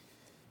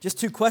Just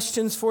two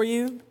questions for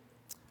you.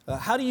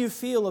 How do you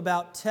feel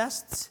about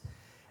tests?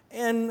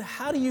 And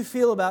how do you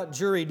feel about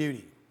jury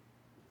duty?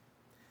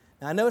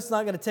 Now, I know it's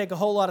not going to take a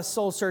whole lot of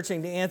soul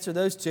searching to answer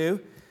those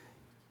two.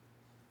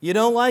 You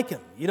don't like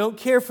them. You don't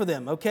care for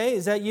them. Okay,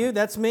 is that you?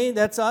 That's me?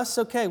 That's us?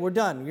 Okay, we're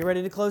done. You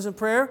ready to close in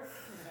prayer?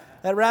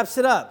 That wraps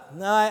it up.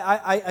 Now,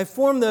 I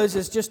formed those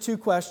as just two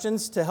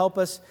questions to help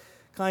us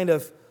kind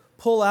of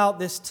pull out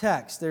this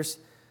text. There's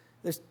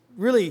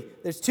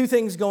two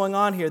things going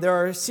on here. There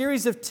are a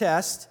series of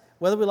tests,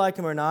 whether we like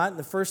them or not, in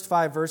the first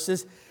 5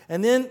 verses.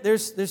 And then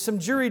there's some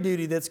jury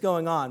duty that's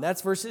going on.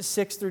 That's verses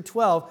 6 through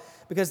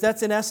 12, because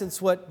that's in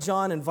essence what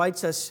John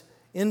invites us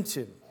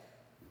into.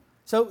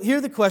 So here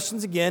are the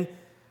questions again.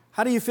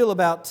 How do you feel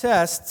about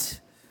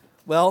tests?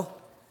 Well,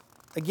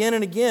 again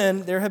and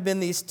again, there have been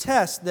these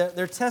tests.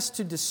 They're tests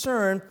to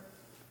discern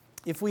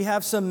if we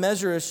have some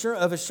measure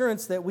of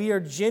assurance that we are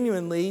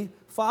genuinely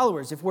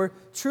followers. If we're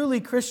truly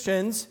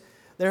Christians,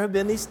 there have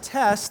been these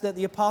tests that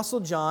the Apostle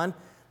John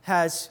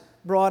has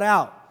brought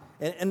out.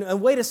 And a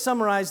way to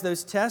summarize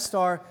those tests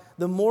are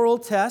the moral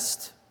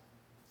test,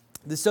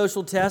 the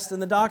social test,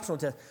 and the doctrinal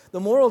test. The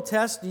moral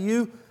test,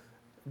 do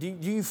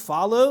you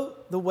follow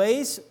the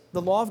ways,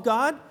 the law of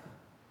God?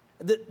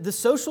 The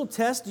social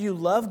test, do you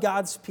love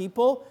God's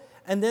people?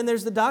 And then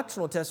there's the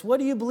doctrinal test. What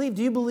do you believe?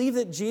 Do you believe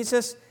that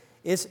Jesus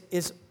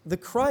is the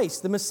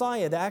Christ, the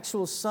Messiah, the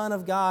actual Son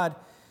of God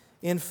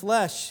in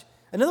flesh?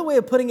 Another way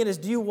of putting it is,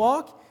 do you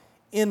walk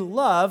in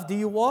love? Do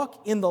you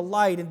walk in the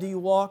light? And do you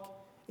walk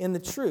in the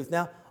truth?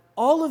 Now,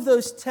 all of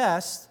those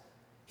tests,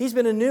 he's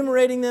been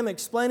enumerating them,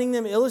 explaining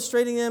them,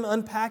 illustrating them,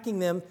 unpacking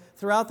them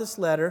throughout this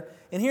letter.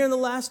 And here in the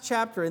last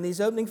chapter, in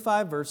these opening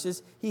 5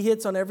 verses, he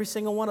hits on every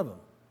single one of them.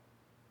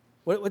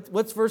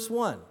 What's verse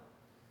 1?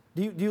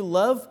 Do you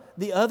love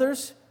the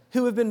others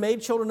who have been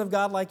made children of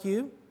God like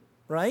you?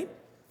 Right?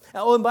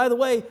 Oh, and by the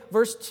way,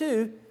 verse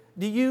 2,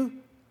 do you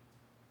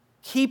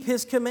keep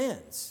His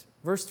commands?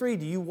 Verse 3,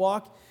 do you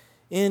walk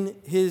in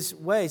His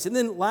ways? And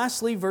then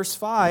lastly, verse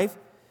 5,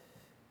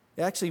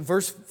 actually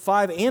verse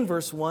 5 and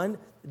verse 1,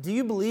 do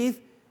you believe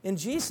in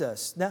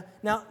Jesus?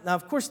 Now,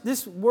 of course,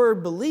 this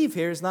word believe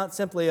here is not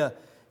simply an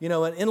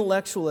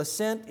intellectual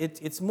assent.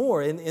 It's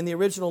more. In the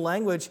original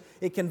language,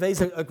 it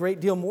conveys a great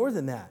deal more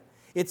than that.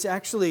 It's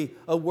actually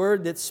a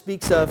word that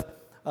speaks of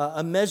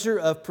a measure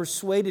of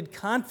persuaded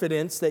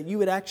confidence that you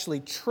would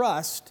actually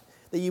trust,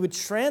 that you would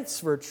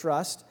transfer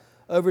trust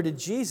over to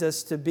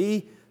Jesus to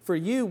be for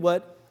you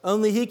what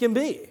only He can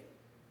be,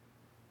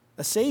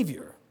 a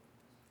Savior,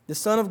 the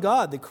Son of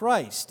God, the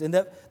Christ, and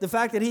that the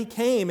fact that He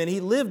came and He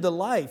lived a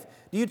life.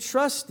 Do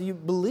you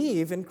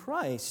believe in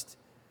Christ?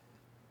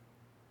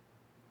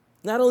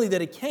 Not only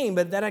that He came,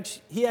 but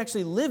that He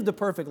actually lived a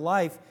perfect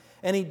life,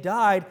 and He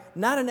died,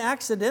 not an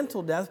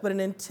accidental death, but an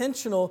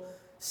intentional,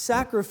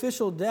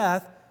 sacrificial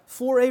death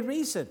for a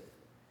reason.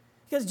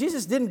 Because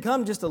Jesus didn't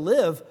come just to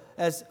live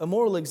as a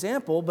moral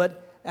example,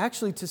 but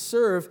actually to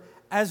serve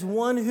as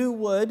one who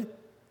would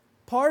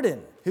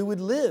pardon, who would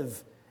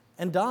live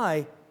and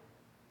die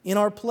in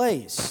our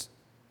place.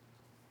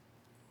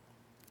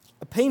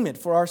 A payment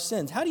for our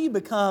sins. How do you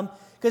become,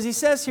 because he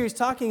says here, he's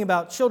talking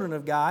about children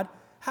of God,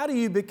 how do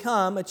you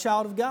become a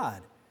child of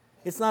God?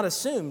 It's not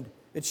assumed,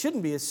 it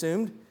shouldn't be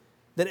assumed,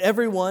 that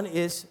everyone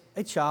is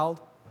a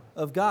child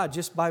of God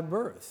just by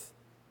birth.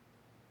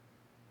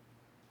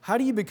 How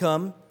do you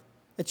become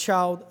a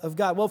child of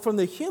God? Well, from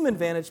the human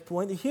vantage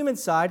point, the human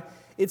side,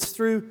 it's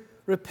through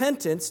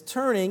repentance,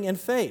 turning, and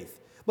faith.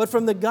 But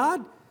from the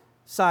God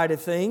side of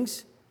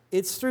things,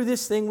 it's through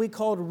this thing we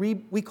call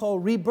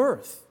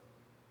rebirth.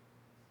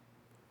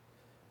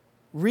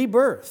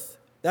 Rebirth.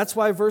 That's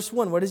why verse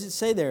 1, what does it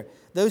say there?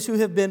 Those who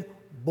have been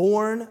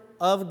born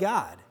of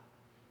God.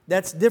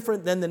 That's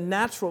different than the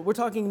natural. We're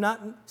talking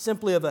not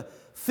simply of a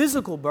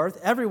physical birth.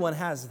 Everyone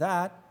has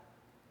that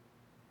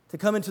to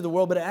come into the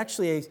world, but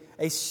actually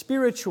a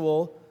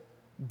spiritual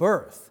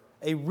birth,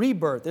 a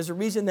rebirth. There's a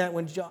reason that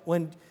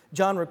when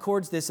John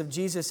records this of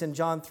Jesus in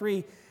John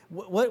 3,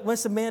 what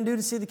must a man do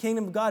to see the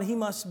kingdom of God? He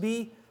must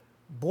be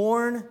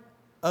born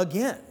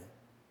again.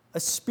 A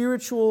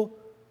spiritual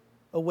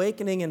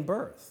awakening and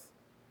birth.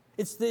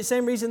 It's the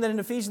same reason that in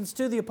Ephesians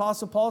 2, the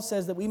Apostle Paul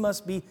says that we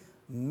must be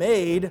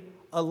made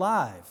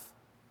alive.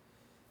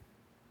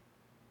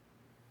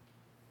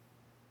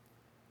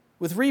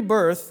 With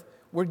rebirth,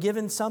 we're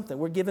given something.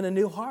 We're given a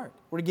new heart.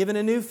 We're given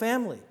a new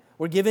family.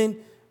 We're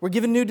given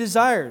new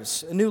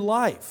desires, a new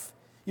life.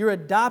 You're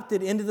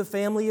adopted into the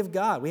family of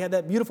God. We had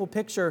that beautiful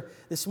picture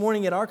this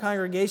morning at our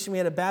congregation. We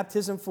had a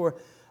baptism for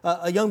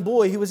a young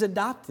boy who was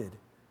adopted.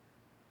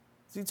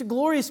 It's a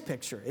glorious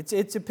picture.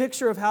 It's a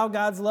picture of how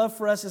God's love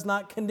for us is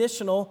not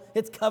conditional,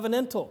 it's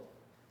covenantal.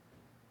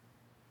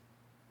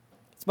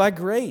 It's by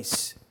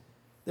grace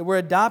that we're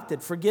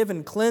adopted,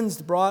 forgiven,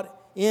 cleansed,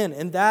 brought in,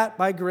 and that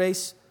by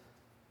grace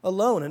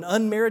alone, an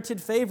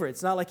unmerited favor.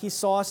 It's not like He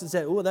saw us and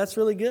said, "Oh, that's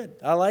really good.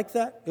 I like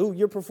that. Oh,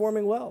 you're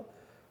performing well.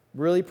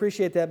 Really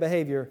appreciate that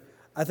behavior.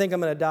 I think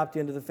I'm going to adopt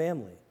you into the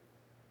family."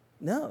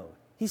 No,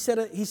 He set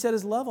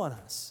His love on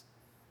us.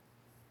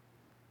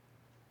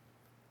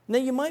 Now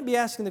you might be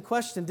asking the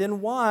question,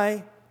 then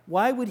why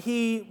would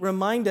he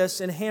remind us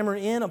and hammer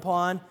in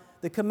upon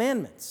the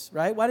commandments,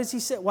 right? Why does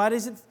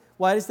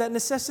that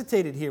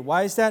necessitated here?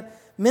 Why is that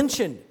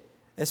mentioned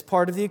as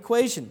part of the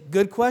equation?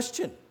 Good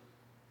question.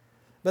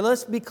 But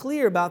let's be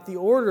clear about the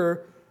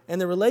order and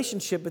the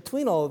relationship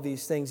between all of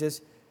these things.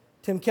 As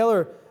Tim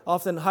Keller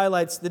often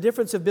highlights, the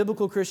difference of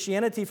biblical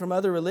Christianity from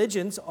other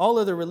religions, all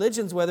other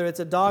religions, whether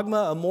it's a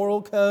dogma, a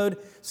moral code,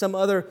 some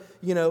other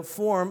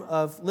form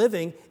of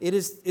living, it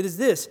is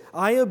this: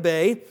 I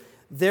obey,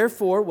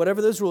 therefore, whatever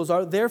those rules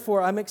are,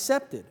 therefore I'm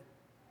accepted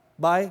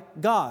by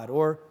God,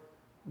 or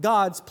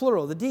gods,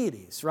 plural, the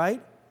deities,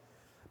 right?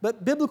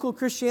 But biblical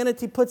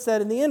Christianity puts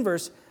that in the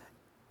inverse.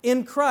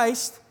 In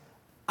Christ,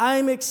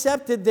 I'm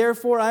accepted,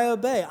 therefore I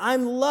obey.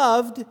 I'm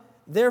loved,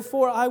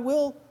 therefore I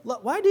will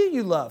love. Why do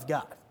you love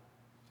God?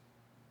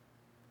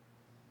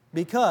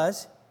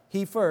 Because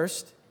He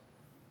first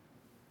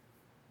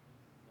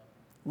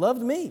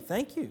loved me.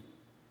 Thank you.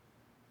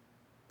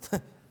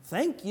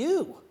 Thank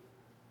you.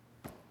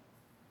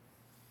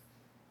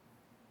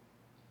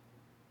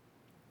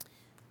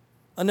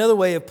 Another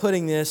way of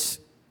putting this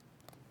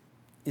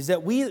is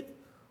that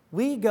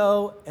we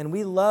go and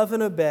we love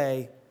and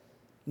obey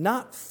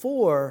not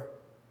for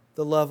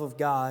the love of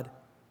God,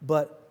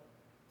 but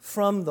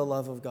from the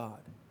love of God.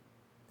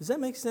 Does that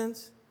make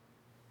sense?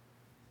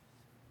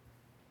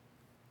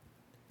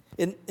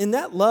 And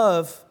that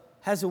love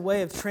has a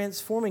way of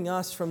transforming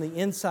us from the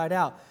inside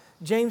out.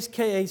 James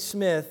K.A.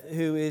 Smith,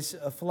 who is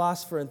a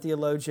philosopher and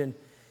theologian,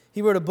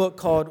 he wrote a book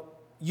called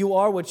You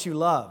Are What You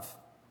Love.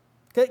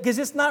 Because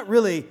it's not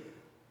really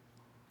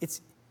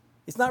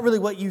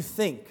what you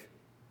think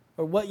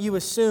or what you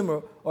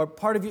assume or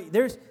part of you.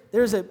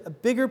 There's a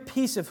bigger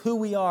piece of who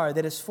we are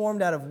that is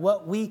formed out of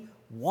what we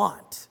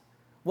want,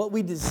 what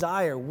we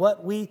desire,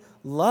 what we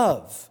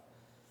love.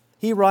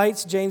 He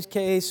writes, James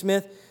K.A.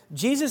 Smith,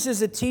 Jesus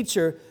is a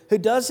teacher who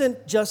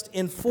doesn't just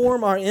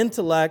inform our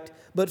intellect,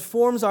 but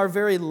forms our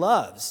very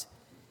loves.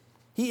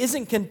 He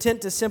isn't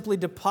content to simply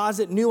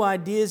deposit new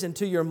ideas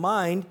into your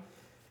mind.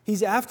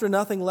 He's after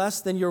nothing less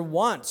than your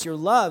wants, your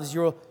loves,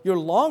 your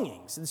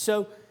longings. And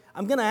so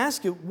I'm going to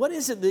ask you, what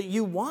is it that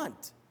you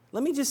want?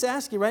 Let me just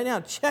ask you right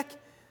now, check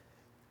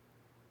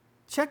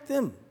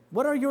them.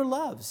 What are your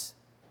loves?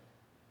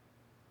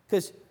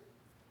 Because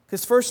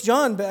 1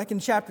 John back in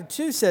chapter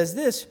 2 says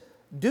this: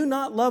 do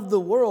not love the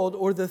world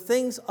or the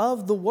things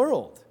of the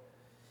world.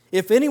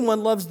 If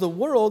anyone loves the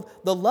world,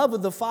 the love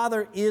of the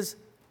Father is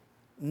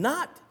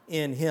not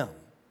in him.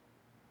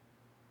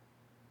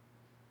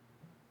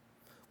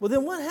 Well,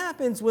 then what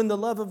happens when the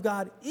love of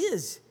God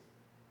is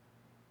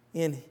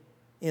in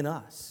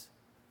us?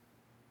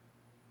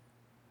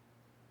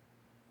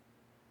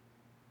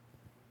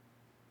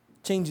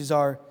 Changes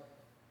our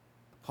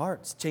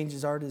hearts,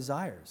 changes our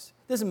desires.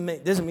 Doesn't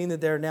mean that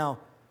they're now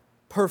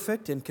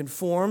perfect and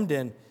conformed,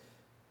 and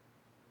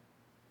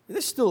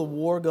there's still a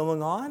war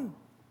going on.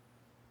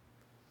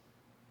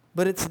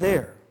 But it's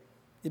there.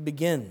 It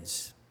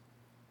begins.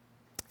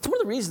 It's one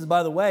of the reasons,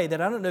 by the way, that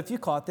I don't know if you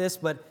caught this,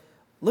 but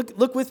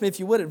look with me, if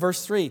you would, at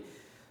verse 3.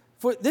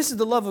 For this is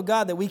the love of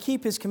God, that we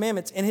keep His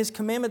commandments, and His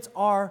commandments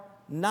are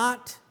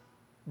not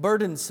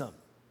burdensome.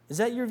 Is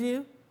that your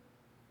view?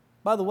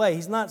 By the way,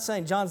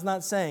 John's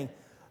not saying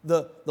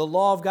the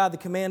law of God, the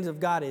commands of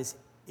God is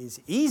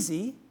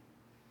easy.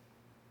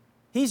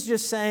 He's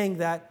just saying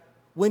that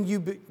when you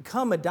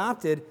become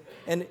adopted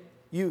and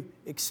you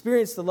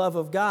experience the love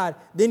of God,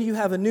 then you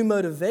have a new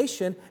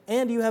motivation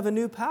and you have a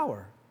new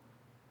power.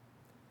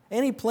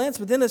 And He plants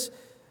within us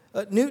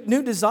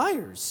new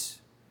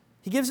desires.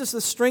 He gives us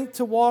the strength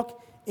to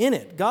walk in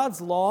it. God's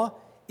law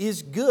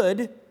is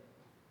good.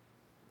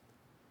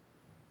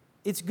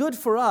 It's good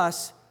for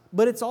us,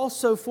 but it's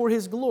also for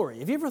His glory.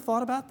 Have you ever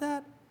thought about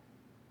that?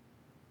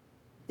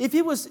 If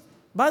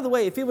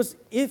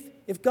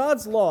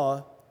God's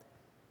law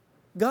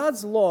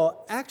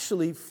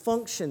actually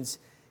functions,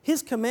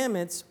 His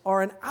commandments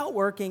are an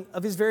outworking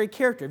of His very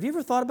character. Have you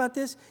ever thought about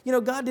this?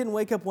 God didn't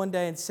wake up one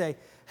day and say,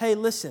 hey,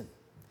 listen,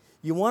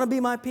 you want to be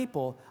my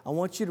people, I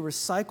want you to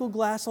recycle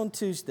glass on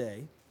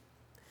Tuesday.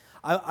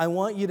 I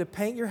want you to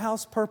paint your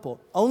house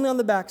purple, only on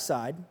the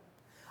backside.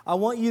 I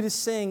want you to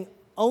sing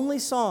only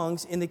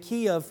songs in the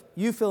key of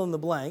you fill in the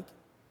blank.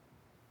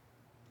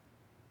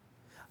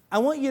 I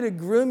want you to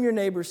groom your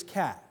neighbor's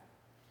cat.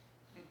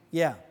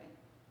 Yeah.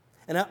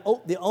 And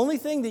the only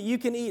thing that you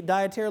can eat,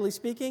 dietarily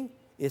speaking,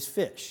 is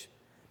fish.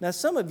 Now,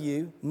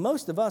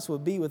 most of us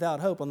would be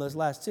without hope on those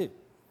last two.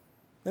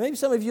 Now, maybe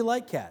some of you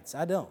like cats.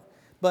 I don't.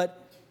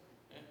 But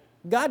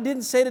God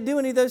didn't say to do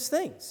any of those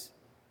things.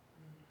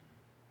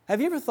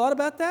 Have you ever thought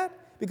about that?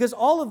 Because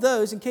all of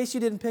those, in case you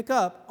didn't pick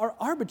up, are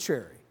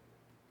arbitrary.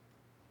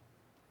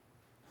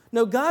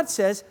 No, God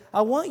says,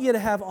 I want you to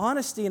have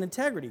honesty and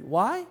integrity.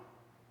 Why?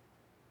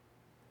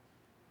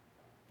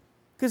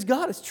 Because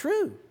God is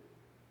true.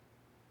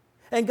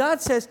 And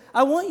God says,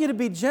 I want you to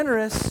be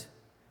generous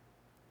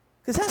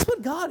because that's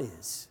what God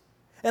is.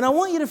 And I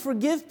want you to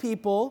forgive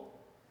people.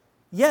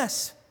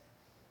 Yes,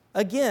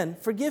 again,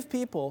 forgive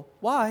people.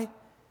 Why?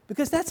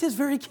 Because that's His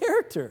very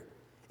character.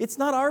 It's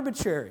not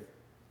arbitrary.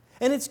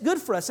 And it's good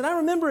for us. And I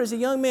remember as a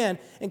young man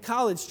in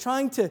college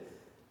trying to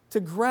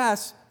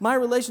grasp my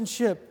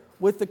relationship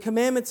with the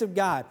commandments of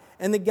God.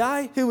 And the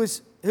guy who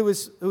was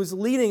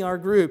leading our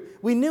group,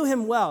 we knew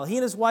him well. He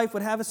and his wife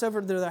would have us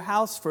over to their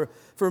house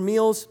for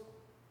meals.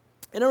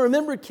 And I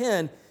remember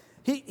Ken,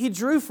 he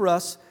drew for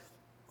us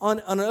on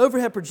an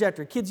overhead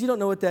projector. Kids, you don't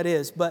know what that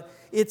is, but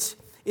it's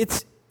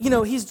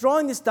he's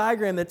drawing this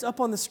diagram that's up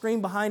on the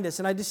screen behind us.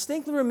 And I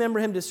distinctly remember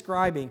him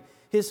describing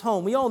his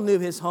home. We all knew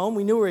his home.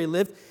 We knew where he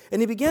lived.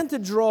 And he began to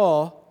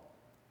draw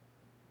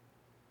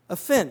a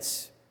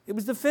fence. It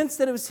was the fence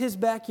that it was his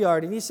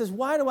backyard. And he says,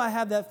 why do I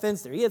have that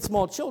fence there? He had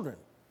small children.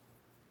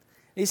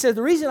 And he said,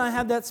 the reason I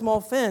have that small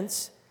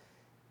fence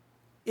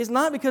is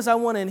not because I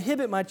want to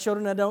inhibit my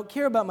children. I don't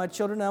care about my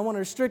children. I want to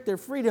restrict their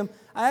freedom.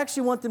 I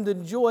actually want them to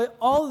enjoy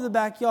all of the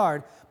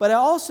backyard. But I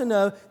also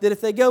know that if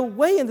they go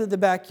way into the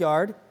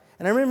backyard,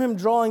 and I remember him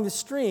drawing the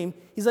stream,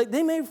 he's like,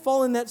 they may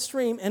fall in that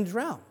stream and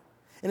drown.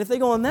 And if they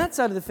go on that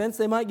side of the fence,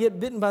 they might get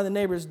bitten by the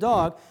neighbor's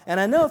dog. And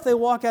I know if they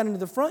walk out into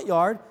the front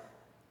yard,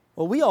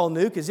 well, we all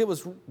knew because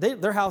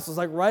their house was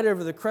like right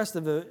over the crest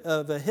of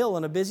a hill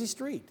on a busy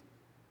street.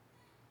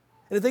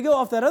 And if they go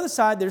off that other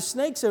side, there's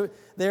snakes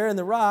there in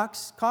the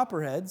rocks,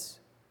 copperheads.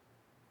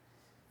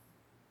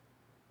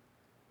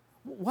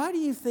 Why do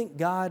you think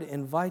God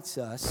invites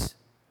us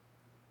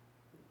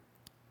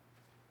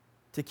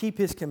to keep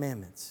His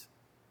commandments?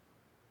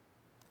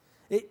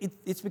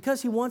 It's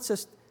because He wants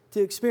us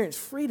to experience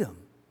freedom,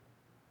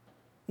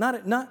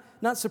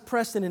 not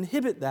suppress and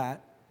inhibit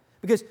that.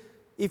 Because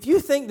if you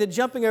think that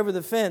jumping over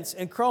the fence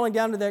and crawling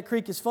down to that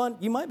creek is fun,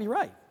 you might be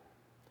right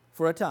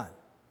for a time.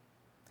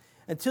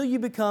 Until you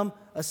become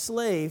a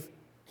slave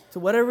to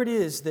whatever it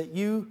is that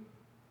you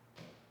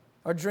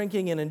are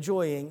drinking and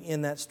enjoying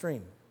in that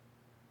stream.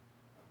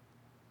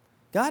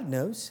 God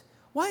knows.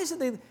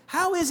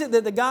 How is it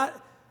that the God,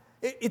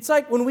 it's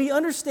like when we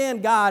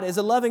understand God as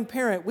a loving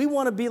parent, we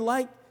want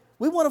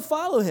to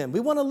follow Him. We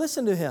want to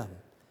listen to Him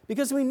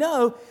because we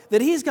know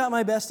that He's got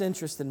my best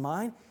interest in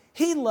mind.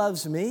 He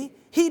loves me.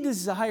 He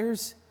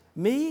desires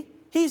me.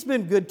 He's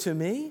been good to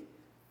me.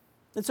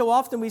 And so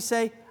often we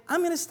say, I'm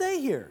going to stay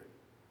here.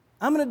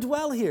 I'm going to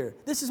dwell here.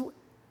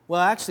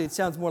 Actually, it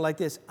sounds more like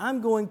this.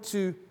 I'm going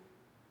to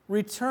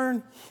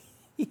return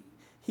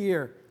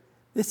here.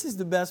 This is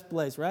the best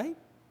place, right?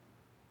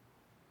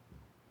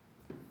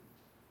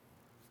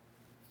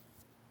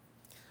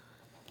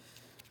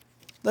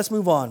 Let's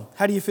move on.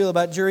 How do you feel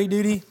about jury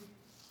duty?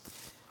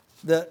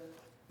 The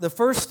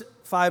first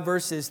 5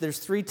 verses, there's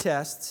 3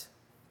 tests.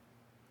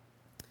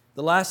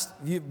 The last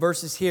few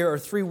verses here are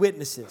 3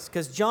 witnesses.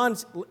 Because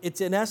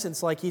it's in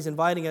essence like he's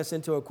inviting us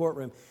into a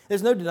courtroom.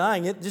 There's no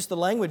denying it, just the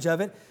language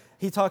of it.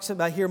 He talks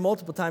about here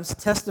multiple times,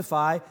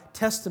 testify,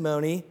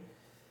 testimony.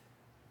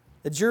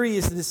 The jury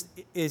is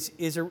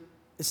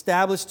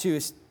established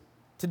to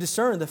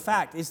discern the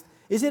fact. Is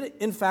it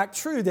in fact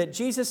true that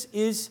Jesus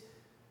is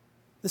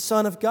the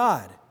Son of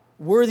God,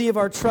 worthy of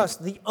our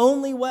trust, the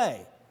only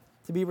way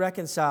to be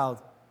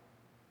reconciled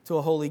to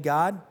a holy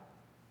God?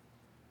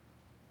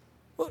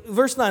 Well,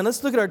 verse 9,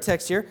 let's look at our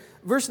text here.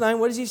 Verse 9,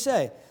 what does he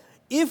say?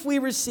 If we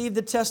receive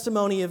the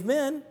testimony of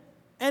men,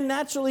 and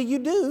naturally you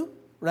do,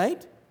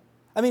 right?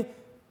 I mean,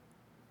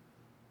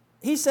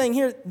 he's saying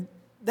here,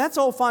 that's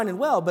all fine and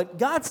well, but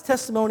God's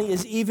testimony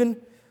is even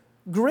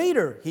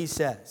greater, he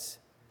says.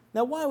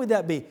 Now, why would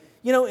that be?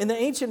 You know, in the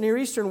ancient Near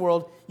Eastern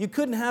world, you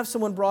couldn't have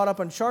someone brought up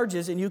on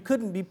charges, and you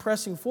couldn't be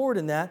pressing forward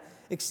in that,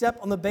 except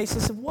on the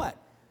basis of what?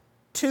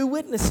 2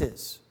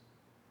 witnesses.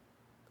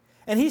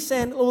 And he's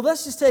saying, well,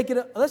 let's just take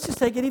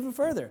it even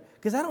further,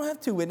 because I don't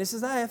have 2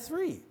 witnesses, I have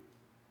 3.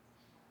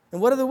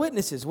 And what are the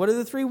witnesses? What are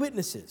the 3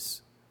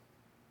 witnesses?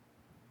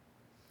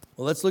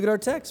 Well, let's look at our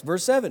text,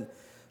 verse 7.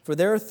 For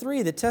there are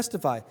 3 that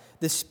testify,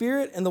 the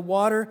Spirit and the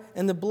water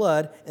and the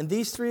blood, and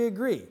these 3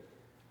 agree.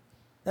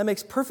 That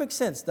makes perfect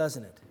sense,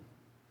 doesn't it?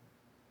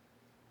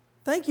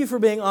 Thank you for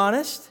being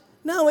honest.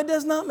 No, it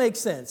does not make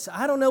sense.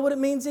 I don't know what it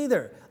means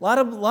either.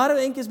 A lot of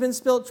ink has been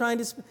spilled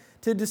trying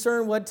to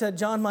discern what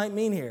John might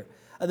mean here.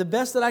 The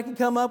best that I can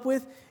come up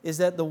with is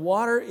that the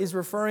water is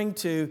referring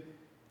to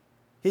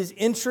his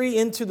entry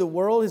into the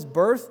world, his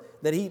birth,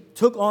 that he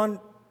took on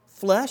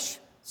flesh.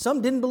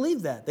 Some didn't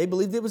believe that. They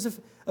believed it was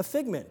a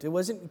figment.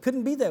 It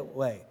couldn't be that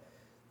way.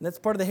 And that's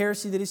part of the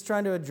heresy that he's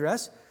trying to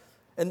address.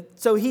 And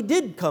so he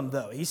did come,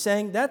 though. He's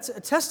saying that's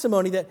a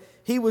testimony that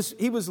he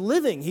was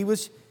living. He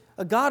was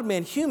a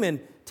God-man,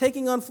 human,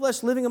 taking on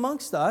flesh, living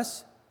amongst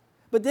us.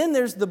 But then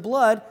there's the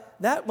blood.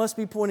 That must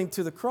be pointing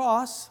to the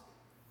cross.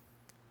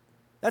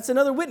 That's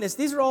another witness.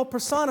 These are all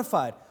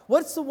personified.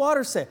 What's the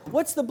water say?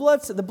 What's the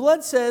blood say? The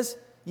blood says,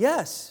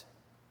 yes.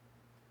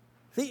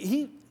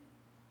 He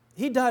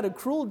died a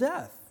cruel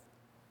death.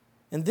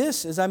 And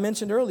this, as I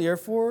mentioned earlier,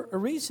 for a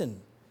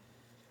reason.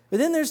 But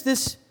then there's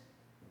this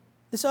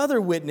other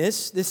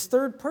witness, this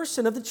third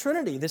person of the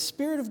Trinity, the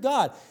Spirit of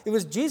God. It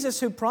was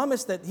Jesus who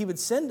promised that He would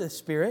send a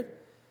Spirit.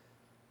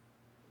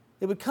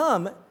 It would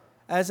come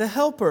as a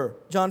helper,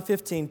 John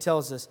 15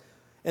 tells us.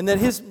 And that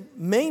His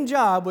main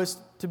job was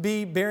to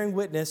be bearing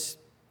witness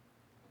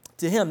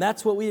to Him.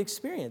 That's what we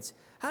experience.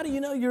 How do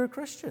you know you're a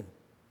Christian?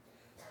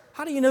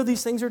 How do you know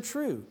these things are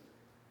true?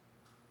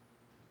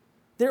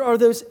 There are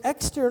those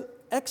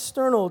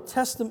external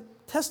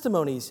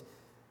testimonies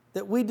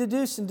that we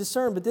deduce and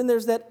discern, but then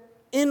there's that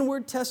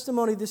inward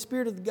testimony of the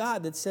Spirit of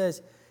God that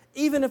says,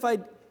 even if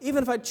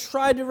I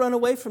tried to run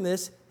away from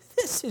this,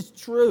 this is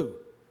true.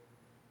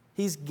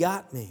 He's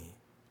got me.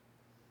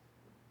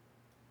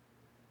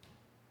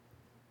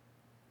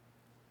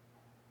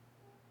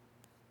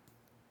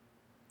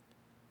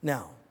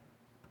 Now,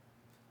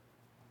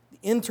 the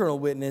internal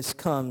witness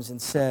comes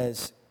and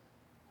says,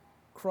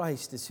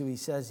 Christ is who He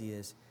says He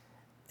is.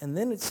 And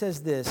then it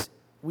says this,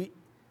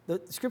 the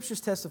Scriptures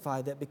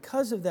testify that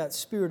because of that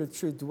Spirit of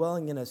truth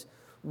dwelling in us,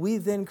 we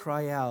then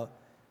cry out,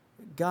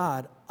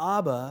 God,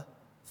 Abba,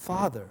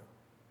 Father.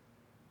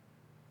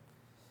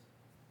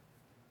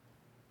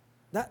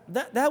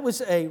 That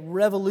was a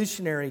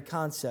revolutionary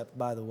concept,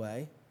 by the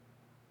way.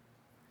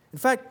 In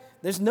fact,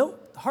 there's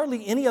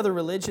hardly any other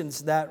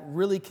religions that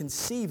really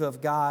conceive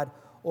of God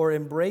or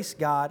embrace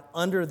God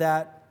under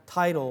that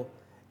title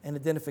and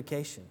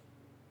identification.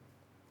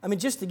 I mean,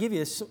 just to give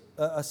you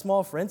a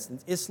small for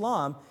instance,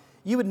 Islam,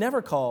 you would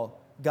never call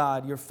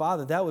God your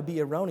Father. That would be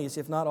erroneous,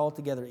 if not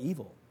altogether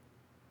evil.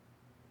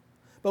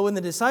 But when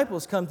the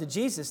disciples come to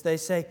Jesus, they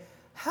say,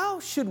 how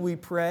should we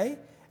pray?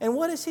 And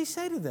what does He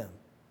say to them?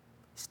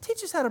 He says,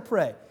 teach us how to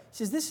pray. He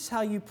says, this is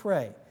how you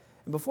pray.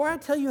 And before I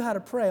tell you how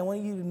to pray, I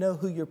want you to know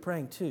who you're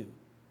praying to.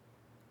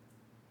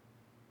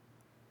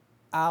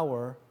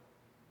 Our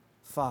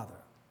Father.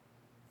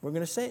 We're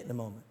going to say it in a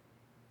moment.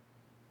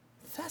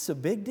 That's a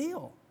big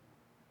deal.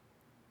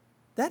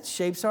 That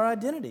shapes our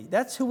identity.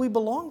 That's who we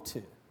belong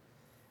to.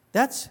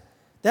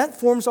 That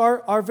forms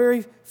our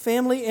very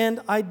family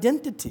and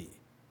identity.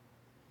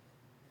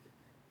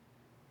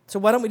 So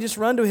why don't we just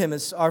run to Him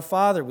as our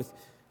Father with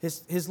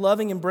His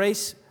loving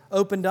embrace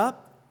opened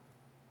up?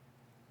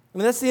 I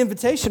mean, that's the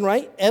invitation,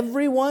 right?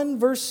 Everyone,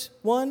 verse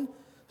 1,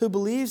 who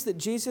believes that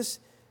Jesus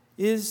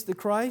is the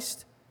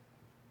Christ.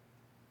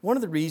 One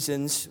of the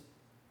reasons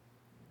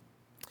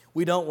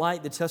we don't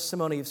like the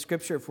testimony of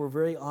Scripture, if we're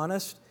very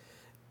honest,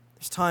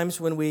 there's times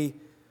when we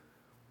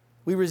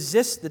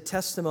resist the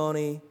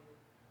testimony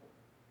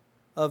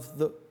of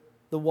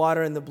the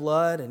water and the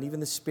blood and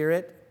even the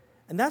Spirit.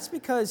 And that's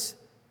because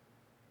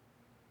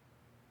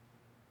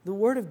the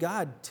Word of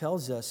God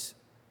tells us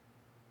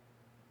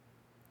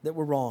that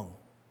we're wrong.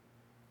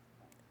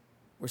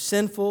 We're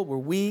sinful, we're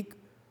weak,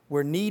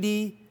 we're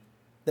needy,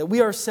 that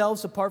we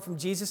ourselves, apart from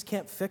Jesus,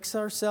 can't fix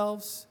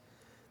ourselves,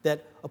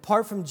 that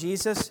apart from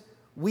Jesus,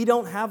 we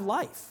don't have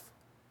life.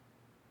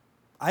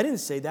 I didn't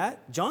say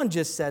that. John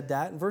just said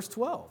that in verse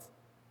 12.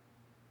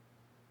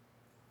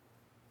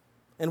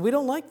 And we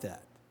don't like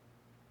that.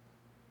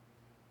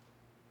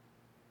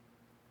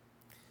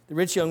 The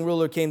rich young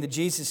ruler came to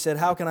Jesus and said,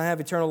 how can I have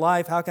eternal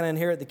life? How can I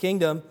inherit the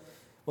kingdom?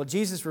 Well,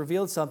 Jesus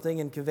revealed something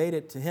and conveyed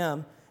it to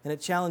him, and it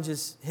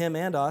challenges him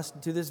and us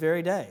to this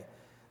very day.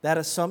 That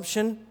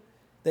assumption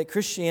that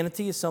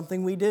Christianity is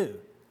something we do,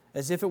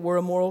 as if it were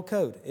a moral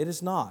code. It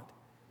is not.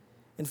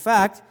 In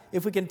fact,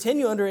 if we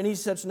continue under any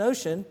such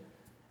notion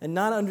and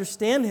not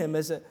understand Him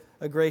as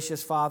a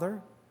gracious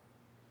Father,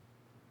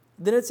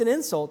 then it's an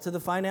insult to the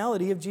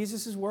finality of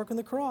Jesus' work on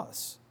the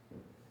cross.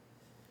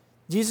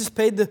 Jesus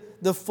paid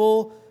the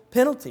full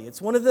penalty.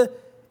 It's one of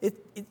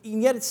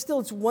and yet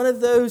it's one of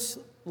those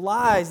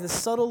lies, the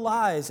subtle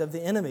lies of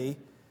the enemy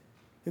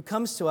who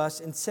comes to us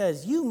and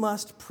says, you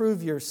must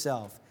prove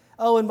yourself.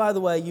 Oh, and by the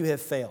way, you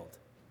have failed.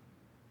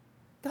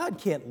 God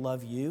can't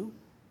love you.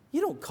 You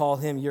don't call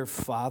Him your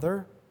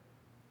Father.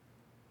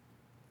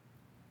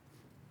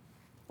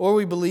 Or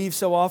we believe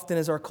so often,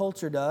 as our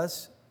culture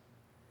does,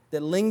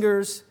 that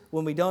lingers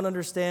when we don't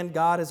understand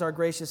God as our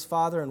gracious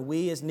Father and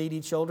we as needy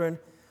children,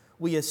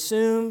 we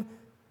assume,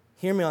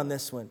 hear me on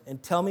this one,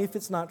 and tell me if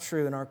it's not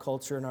true in our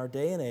culture, in our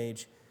day and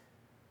age,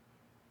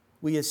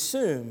 we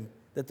assume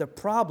that the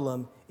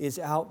problem is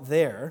out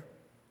there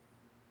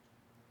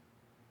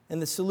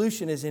and the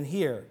solution is in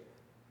here,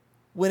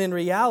 when in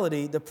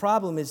reality, the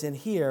problem is in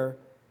here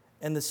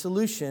and the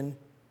solution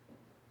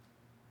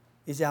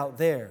is out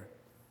there,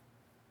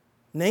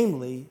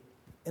 namely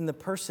in the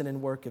person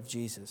and work of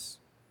Jesus.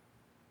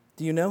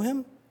 Do you know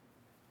Him?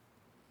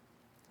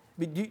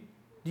 Do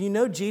you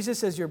know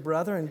Jesus as your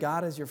brother and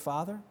God as your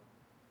Father?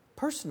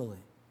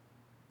 Personally,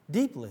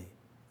 deeply,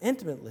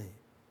 intimately.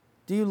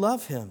 Do you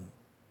love Him?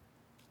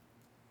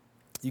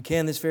 You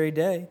can this very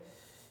day.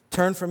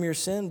 Turn from your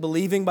sin,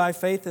 believing by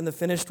faith in the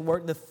finished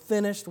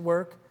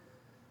work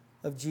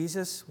of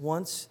Jesus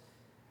once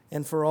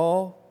and for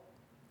all.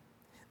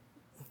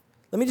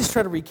 Let me just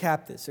try to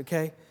recap this,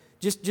 okay?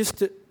 Just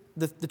to,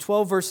 the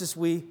 12 verses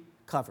we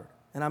covered,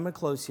 and I'm going to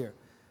close here.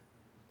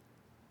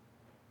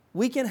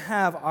 We can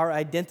have our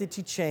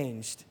identity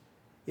changed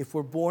if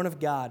we're born of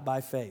God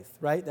by faith,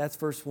 right? That's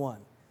verse 1.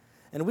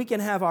 And we can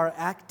have our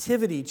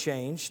activity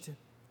changed,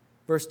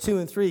 verse 2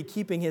 and 3,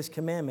 keeping His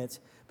commandments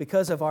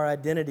because of our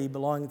identity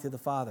belonging to the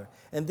Father.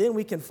 And then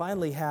we can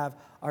finally have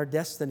our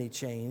destiny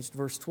changed,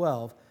 verse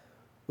 12,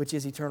 which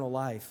is eternal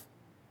life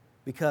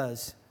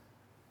because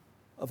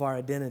of our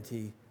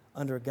identity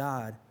under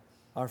God,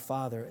 our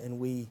Father, and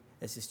we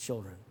as His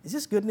children. Is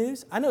this good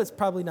news? I know it's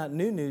probably not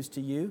new news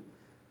to you,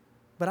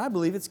 but I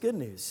believe it's good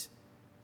news.